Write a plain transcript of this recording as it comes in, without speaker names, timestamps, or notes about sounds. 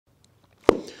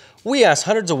We asked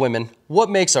hundreds of women what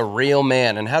makes a real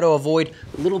man and how to avoid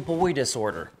little boy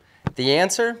disorder. The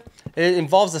answer? It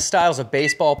involves the styles of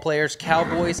baseball players,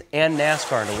 cowboys, and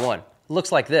NASCAR into one. It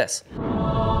looks like this.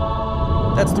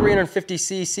 That's 350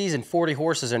 cc's and 40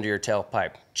 horses under your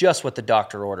tailpipe. Just what the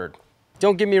doctor ordered.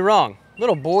 Don't get me wrong,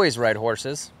 little boys ride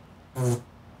horses.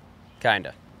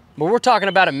 Kinda. But we're talking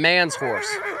about a man's horse.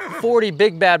 40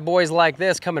 big bad boys like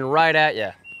this coming right at you.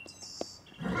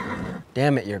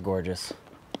 Damn it, you're gorgeous.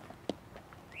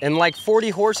 And like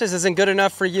 40 horses isn't good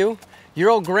enough for you?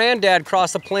 Your old granddad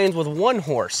crossed the plains with one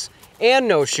horse and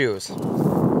no shoes.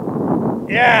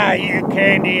 Yeah, you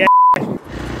candy ass.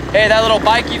 Hey, that little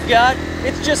bike you've got,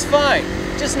 it's just fine.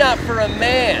 Just not for a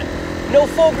man. No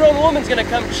full-grown woman's gonna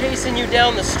come chasing you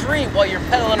down the street while you're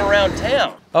pedaling around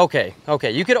town. Okay,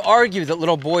 you could argue that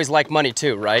little boys like money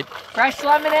too, right? Fresh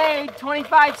lemonade,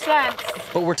 25 cents.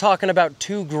 But we're talking about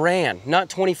 $2 grand, not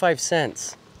 25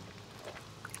 cents.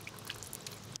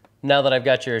 Now that I've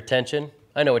got your attention,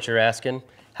 I know what you're asking.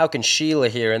 How can Sheila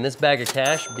here and this bag of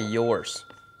cash be yours?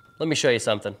 Let me show you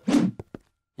something.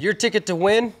 Your ticket to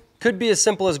win could be as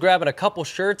simple as grabbing a couple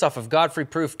shirts off of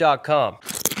godfreyproof.com.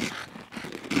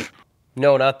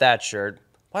 No, not that shirt.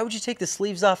 Why would you take the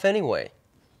sleeves off anyway?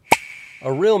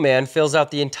 A real man fills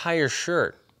out the entire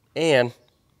shirt, and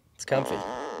it's comfy.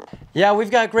 Yeah,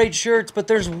 we've got great shirts, but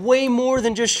there's way more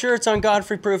than just shirts on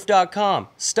godfreyproof.com.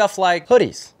 Stuff like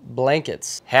hoodies,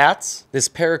 blankets, hats, this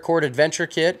paracord adventure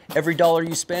kit. Every dollar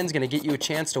you spend is gonna get you a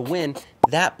chance to win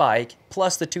that bike,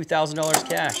 plus the $2,000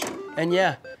 cash. And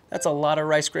yeah, that's a lot of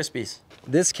Rice Krispies.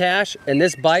 This cash and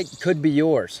this bike could be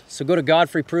yours. So go to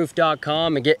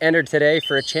godfreyproof.com and get entered today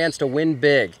for a chance to win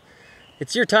big.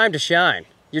 It's your time to shine.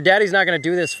 Your daddy's not gonna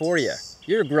do this for you.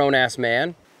 You're a grown-ass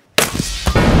man.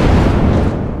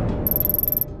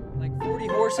 Like 40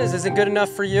 horses isn't good enough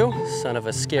for you? Son of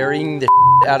a, scaring the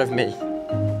out of me.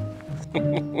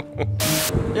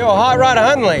 Yo, hot rod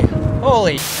Hunley.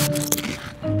 Holy.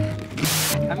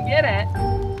 Come get it.